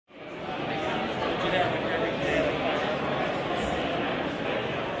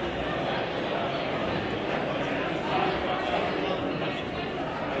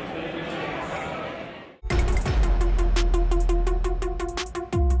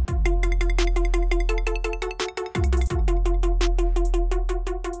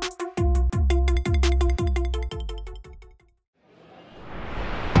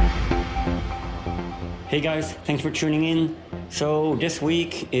Hey guys, thanks for tuning in. So this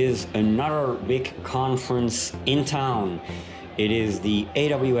week is another big conference in town. It is the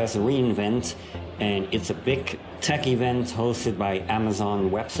AWS ReInvent, and it's a big tech event hosted by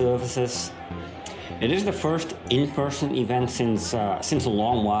Amazon Web Services. It is the first in-person event since a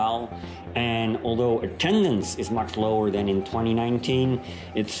long while, and although attendance is much lower than in 2019,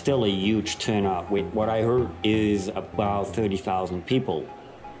 it's still a huge turnout with what I heard is about 30,000 people.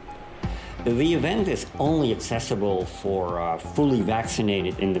 The event is only accessible for fully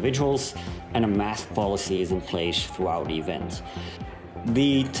vaccinated individuals, and a mask policy is in place throughout the event.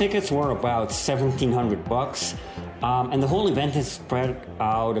 The tickets were about $1,700, and the whole event is spread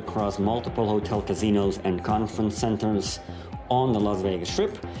out across multiple hotel, casinos, and conference centers on the Las Vegas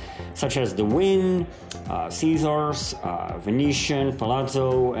Strip, such as the Wynn, Caesars, Venetian,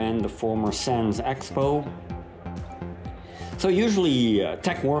 Palazzo, and the former Sandsexpo. So usually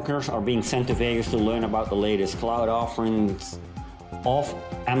tech workers are being sent to Vegas to learn about the latest cloud offerings of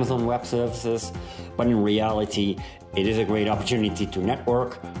Amazon Web Services, but in reality, it is a great opportunity to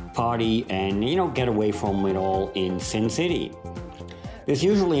network, party, and get away from it all in Sin City. This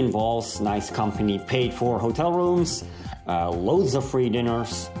usually involves nice company paid for hotel rooms, loads of free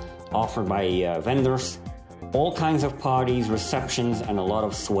dinners offered by vendors, all kinds of parties, receptions, and a lot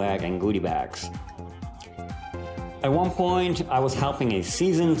of swag and goodie bags. At one point, I was helping a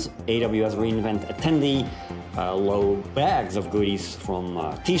seasoned AWS ReInvent attendee load bags of goodies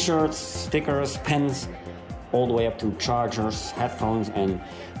from t-shirts, stickers, pens, all the way up to chargers, headphones, and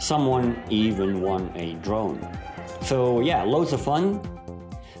someone even won a drone. So yeah, loads of fun.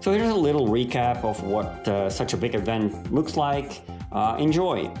 So here's a little recap of what such a big event looks like.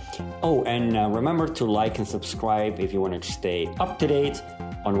 Enjoy. Oh, and remember to like and subscribe if you want to stay up to date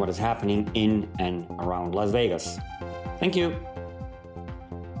on what is happening in and around Las Vegas. Thank you.